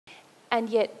And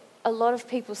yet a lot of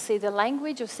people see the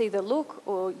language or see the look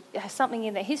or something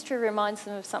in their history reminds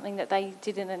them of something that they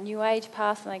did in a New Age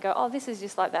past, and they go, oh, this is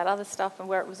just like that other stuff and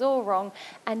where it was all wrong,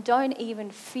 and don't even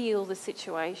feel the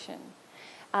situation.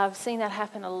 I've seen that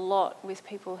happen a lot with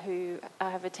people who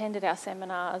have attended our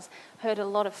seminars, heard a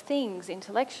lot of things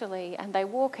intellectually, and they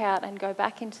walk out and go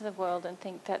back into the world and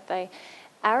think that they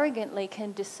arrogantly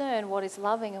can discern what is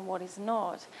loving and what is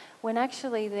not, when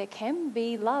actually there can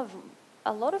be love,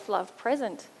 a lot of love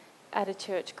present at a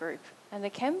church group, and there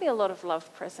can be a lot of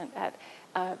love present at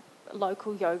a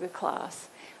local yoga class.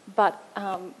 But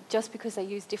just because they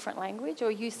use different language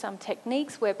or use some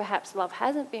techniques where perhaps love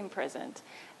hasn't been present,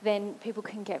 then people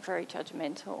can get very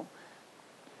judgmental.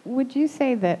 Would you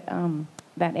say that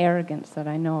that arrogance that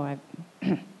I know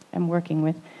I'm working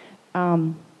with,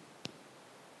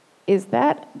 is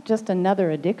that just another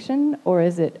addiction, or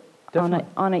is it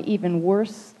on an even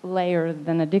worse layer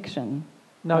than addiction?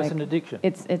 No, like, it's an addiction.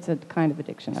 It's a kind of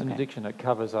addiction. It's an addiction that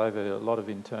covers over a lot of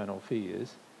internal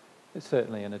fears. It's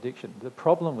certainly an addiction. The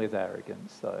problem with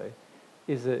arrogance, though,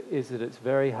 is that it's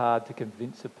very hard to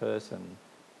convince a person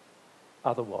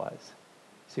otherwise.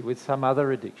 See, with some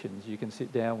other addictions, you can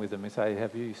sit down with them and say,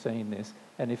 have you seen this?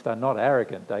 And if they're not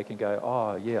arrogant, they can go,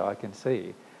 oh, yeah, I can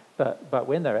see. But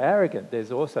when they're arrogant,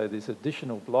 there's also this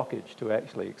additional blockage to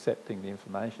actually accepting the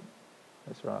information.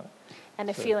 That's right. And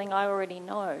a feeling I already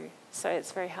know, so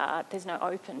it's very hard. There's no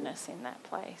openness in that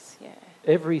place, yeah.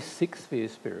 Every sixth sphere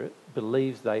spirit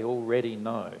believes they already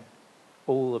know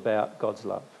all about God's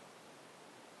love,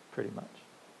 pretty much.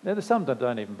 Now, there's some that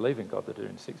don't even believe in God that are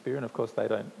in sixth sphere, and of course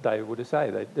they would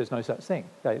say there's no such thing.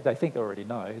 They think they already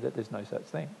know that there's no such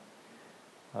thing.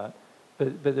 Right?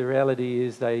 But the reality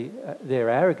is their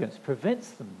arrogance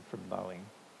prevents them from knowing.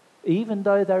 Even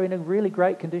though they're in a really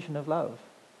great condition of love,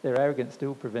 their arrogance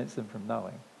still prevents them from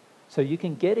knowing. So you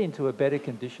can get into a better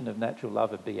condition of natural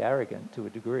love and be arrogant to a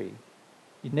degree.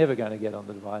 You're never going to get on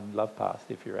the divine love path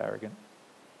if you're arrogant.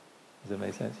 Does that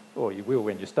make sense? Or you will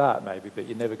when you start, maybe, but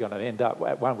you're never going to end up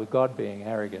at one with God being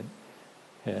arrogant.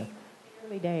 Yeah.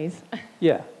 Early days.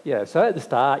 Yeah. So at the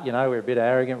start, we're a bit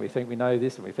arrogant. We think we know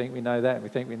this, and we think we know that, and we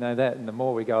think we know that. And the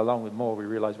more we go along, the more we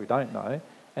realise we don't know.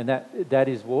 And that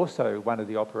is also one of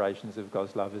the operations of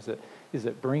God's love, is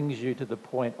it brings you to the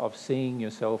point of seeing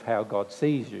yourself how God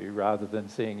sees you, rather than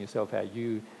seeing yourself how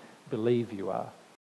you believe you are.